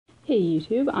Hey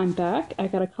YouTube, I'm back. I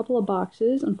got a couple of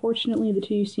boxes. Unfortunately, the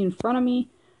two you see in front of me,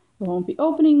 I won't be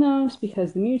opening those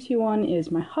because the Mewtwo one is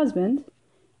my husband,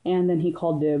 and then he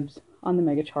called dibs on the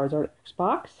Mega Charizard X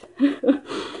box,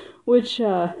 which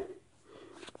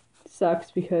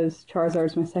sucks because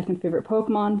Charizard's my second favorite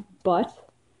Pokemon, but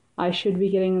I should be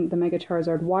getting the Mega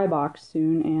Charizard Y box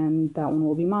soon, and that one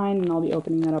will be mine, and I'll be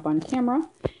opening that up on camera.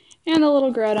 And the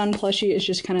little Groudon plushie is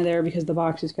just kind of there because the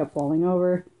boxes kept falling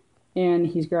over. And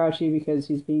he's grouchy because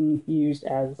he's being used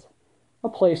as a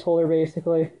placeholder,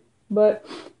 basically. But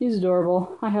he's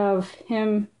adorable. I have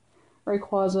him,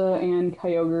 Rayquaza, and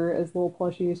Kyogre as little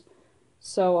plushies.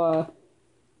 So,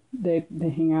 they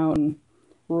hang out and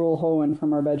rule Hoenn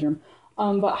from our bedroom.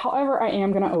 But however, I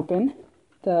am going to open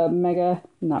the Mega,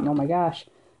 oh my gosh,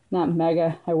 not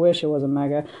Mega, I wish it was a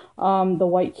Mega, the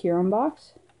white Kyurem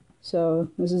box. So,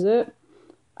 this is it.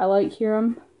 I like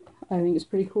Kyurem. I think it's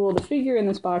pretty cool. The figure in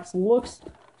this box looks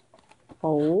a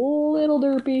little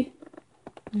derpy,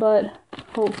 but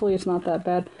hopefully it's not that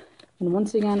bad. And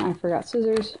once again, I forgot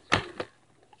scissors.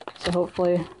 So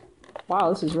hopefully, wow,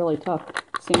 this is really tough.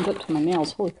 It stands up to my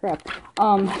nails. Holy crap.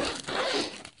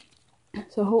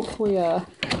 So hopefully, I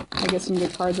get some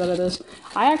good cards out of this.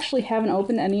 I actually haven't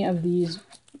opened any of these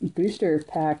booster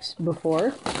packs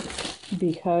before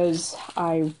because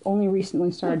I only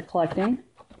recently started collecting.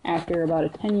 After about a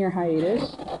 10-year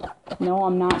hiatus. No,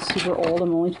 I'm not super old,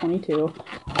 I'm only 22.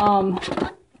 I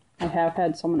have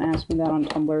had someone ask me that on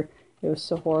Tumblr. It was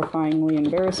so horrifyingly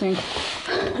embarrassing.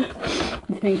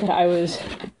 I think that I was,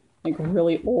 like,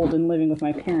 really old and living with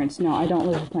my parents. No, I don't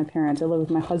live with my parents. I live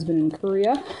with my husband in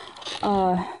Korea.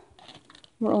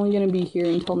 We're only going to be here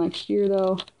until next year,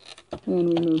 though. And then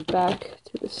we move back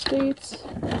to the States.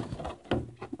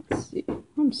 Let's see.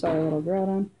 I'm sorry, little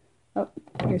Groudon. Oh,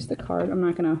 here's the card. I'm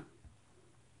not gonna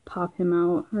pop him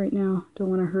out right now. Don't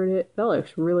want to hurt it. That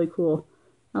looks really cool.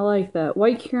 I like that.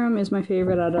 White Kyurem is my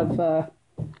favorite out of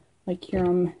like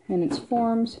Kyurem in its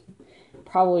forms.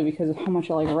 Probably because of how much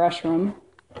I like Reshiram.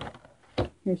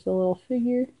 Here's the little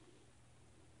figure.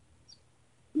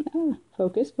 Ah,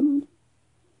 focus, come on.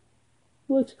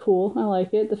 It looks cool. I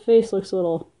like it. The face looks a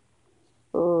little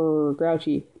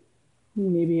grouchy.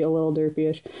 Maybe a little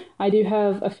derpy-ish. I do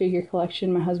have a figure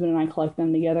collection. My husband and I collect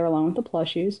them together along with the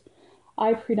plushies.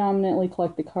 I predominantly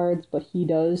collect the cards, but he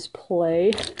does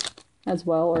play as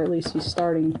well, or at least he's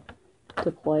starting to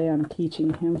play. I'm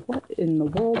teaching him. What in the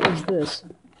world is this?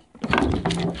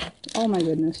 Oh my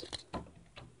goodness.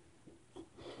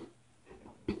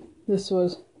 This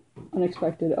was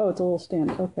unexpected. Oh, it's a little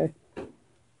stand. Okay. At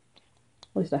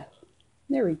least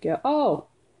there we go. Oh!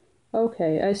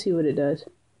 Okay, I see what it does.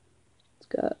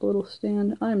 Got a little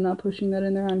stand. I'm not pushing that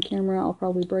in there on camera. I'll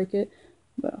probably break it.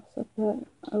 But I'll set that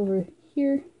over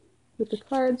here with the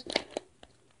cards.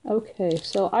 Okay,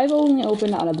 so I've only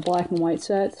opened out of the black and white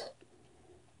sets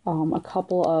a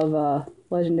couple of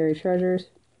legendary treasures.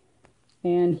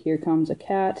 And here comes a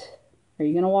cat. Are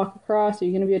you going to walk across? Are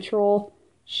you going to be a troll?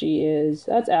 She is.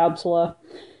 That's Absola.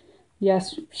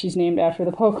 Yes, she's named after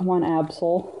the Pokemon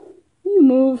Absol. Will you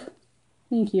move?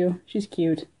 Thank you. She's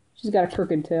cute. She's got a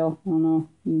crooked tail. I don't know.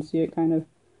 You can see it kind of.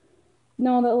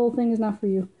 No, that little thing is not for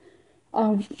you.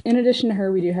 In addition to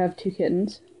her, we do have two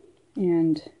kittens.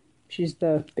 And she's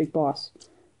the big boss.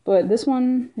 But this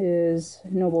one is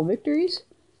Noble Victories,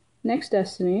 Next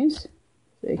Destinies,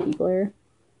 Icky Glare,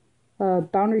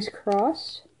 Boundaries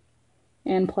Crossed,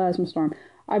 and Plasma Storm.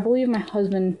 I believe my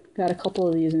husband got a couple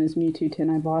of these in his Mewtwo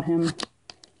tin. I bought him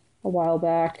a while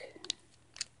back.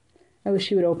 I wish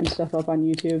he would open stuff up on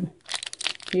YouTube.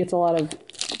 He gets a lot of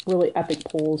really epic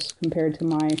pulls compared to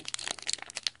my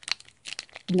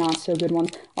not so good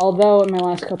ones. Although in my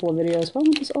last couple of videos, why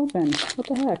won't this open? What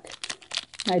the heck?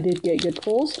 I did get good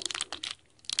pulls.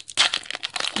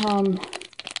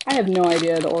 I have no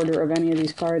idea the order of any of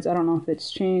these cards. I don't know if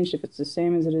it's changed, if it's the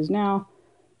same as it is now,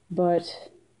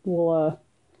 but we'll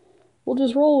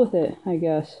just roll with it, I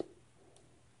guess.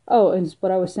 Oh, and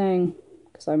what I was saying,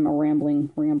 because I'm a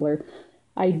rambler,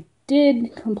 I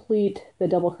did complete the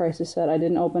Double Crisis set. I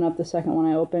didn't open up the second one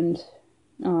I opened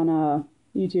on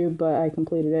YouTube, but I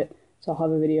completed it, so I'll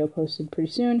have a video posted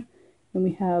pretty soon. And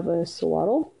we have a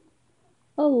Sewaddle,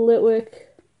 a Litwick,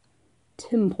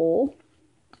 Timpole,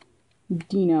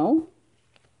 Dino,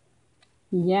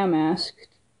 Yamask.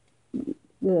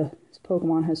 This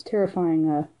Pokemon has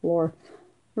terrifying lore.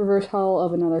 Reverse Hollow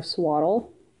of another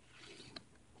Sewaddle.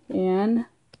 And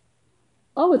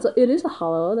oh, it is a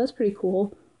hollow. That's pretty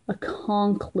cool. A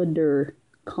Conkeldurr.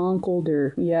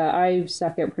 Yeah, I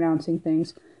suck at pronouncing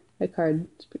things. That card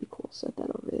is pretty cool. Set that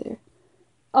over there.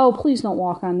 Oh, please don't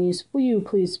walk on these. Will you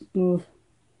please move?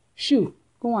 Shoo.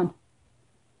 Go on.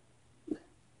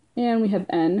 And we have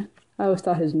N. I always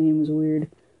thought his name was weird.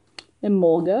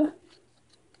 Emolga,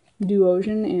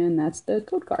 Duocean, and that's the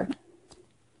code card.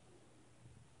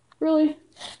 Really?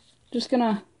 Just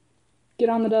gonna get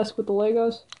on the desk with the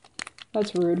Legos?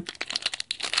 That's rude.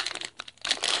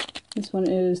 This one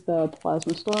is the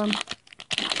Plasma Storm.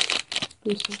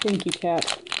 Thank you,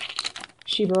 cat.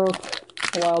 She broke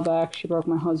a while back. She broke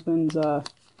my husband's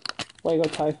Lego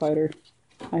TIE Fighter.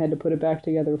 I had to put it back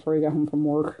together before he got home from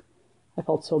work. I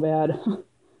felt so bad.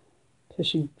 Because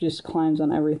she just climbs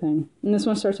on everything. And this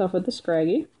one starts off with the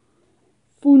Scraggy,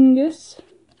 Fungus,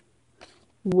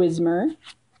 Whismer,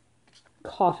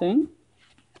 Coughing,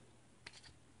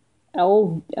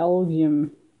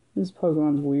 Elgium. This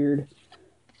Pokemon's weird.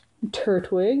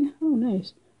 Turtwig. Oh,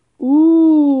 nice.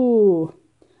 Ooh!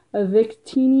 A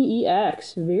Victini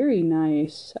EX. Very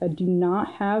nice. I do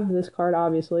not have this card,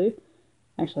 obviously.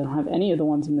 Actually, I don't have any of the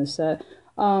ones in this set.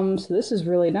 So this is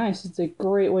really nice. It's a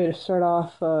great way to start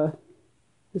off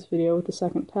this video with the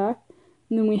second pack.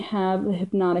 And then we have a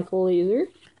Hypnotic Laser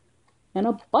and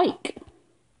a Bike.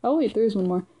 Oh wait, there's one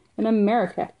more. And a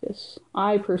Maracactus.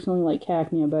 I personally like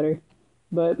Cacnea better,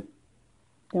 but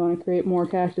they want to create more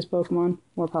cactus Pokemon.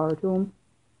 More power to them.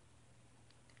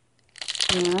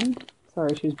 And,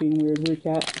 sorry, she was being weird. Weird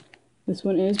cat. This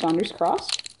one is Bonder's Cross.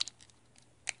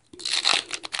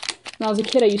 When I was a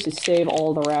kid, I used to save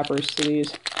all the wrappers to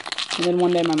these. And then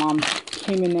one day my mom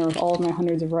came in there with all of my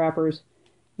hundreds of wrappers,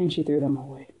 and she threw them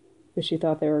away. Because she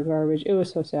thought they were garbage. It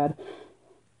was so sad.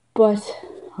 But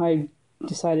I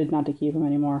decided not to keep them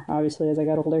anymore, obviously, as I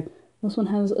got older. This one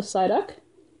has a Psyduck,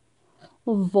 a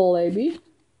Volibee,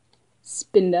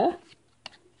 Spinda,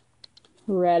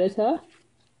 Rattata,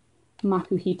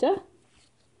 Makuhita.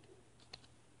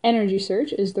 Energy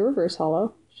Search is the reverse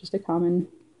holo. It's just a common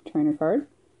trainer card.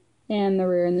 And the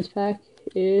rare in this pack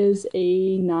is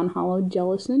a non-holo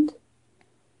Jellicent.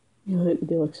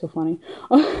 They look so funny.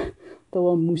 The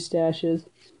little mustaches.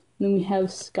 Then we have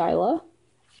Skyla,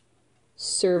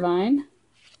 Servine,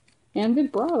 and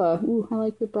Vibrava. Ooh, I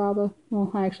like Vibrava. Well,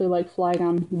 I actually like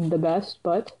Flygon the best,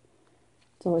 but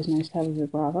it's always nice to have a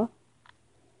Vibrava.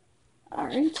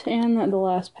 Alright, and the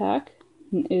last pack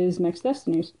is Next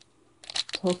Destinies.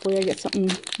 So hopefully I get something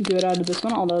good out of this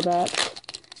one, although that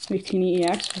Victini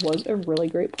EX was a really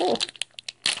great pull.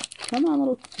 Come on,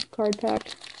 little card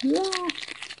pack. Yeah.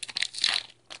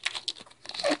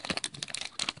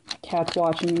 Cat's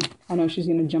watching me. I know she's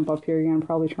going to jump up here again,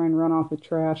 probably try and run off with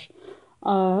trash.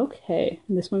 Okay,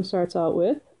 this one starts out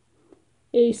with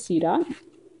a Seedot,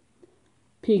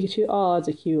 Pikachu. Oh, it's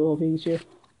a cute little Pikachu.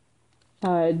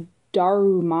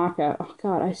 Darumaka. Oh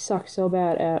god, I suck so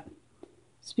bad at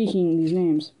speaking these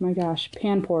names. My gosh.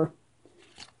 Panpour.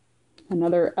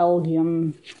 Another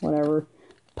Elgium, whatever.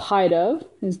 Pidove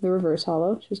is the reverse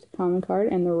holo. It's just a common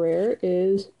card. And the rare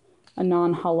is a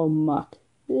non-holo Muck.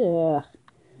 Ugh.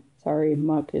 Sorry,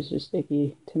 Muck is just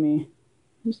icky to me.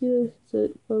 You see this?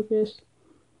 Is it focused?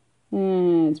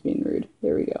 And it's being rude.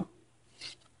 There we go.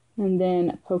 And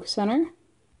then Poke Center.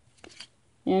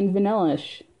 And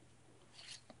Vanillish.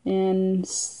 And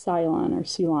Ceylon, or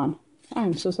Ceylon.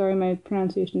 I'm so sorry, my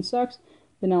pronunciation sucks.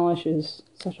 Vanillish is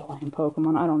such a lame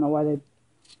Pokemon. I don't know why they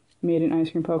made an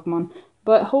ice cream Pokemon.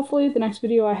 But hopefully the next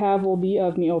video I have will be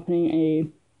of me opening a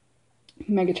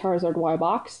Mega Charizard Y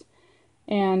box.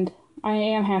 And I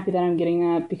am happy that I'm getting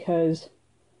that because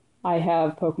I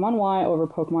have Pokemon Y over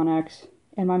Pokemon X.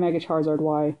 And my Mega Charizard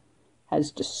Y has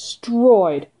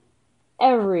destroyed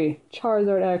every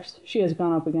Charizard X she has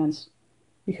gone up against.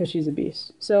 Because she's a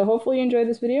beast. So hopefully you enjoyed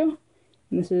this video.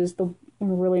 And this is the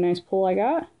really nice pull I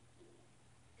got.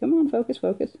 Come on, focus,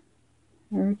 focus.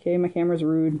 Okay, my camera's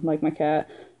rude, like my cat.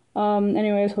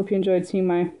 Anyways, hope you enjoyed seeing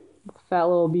my fat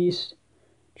little beast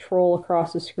troll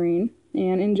across the screen.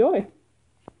 And enjoy!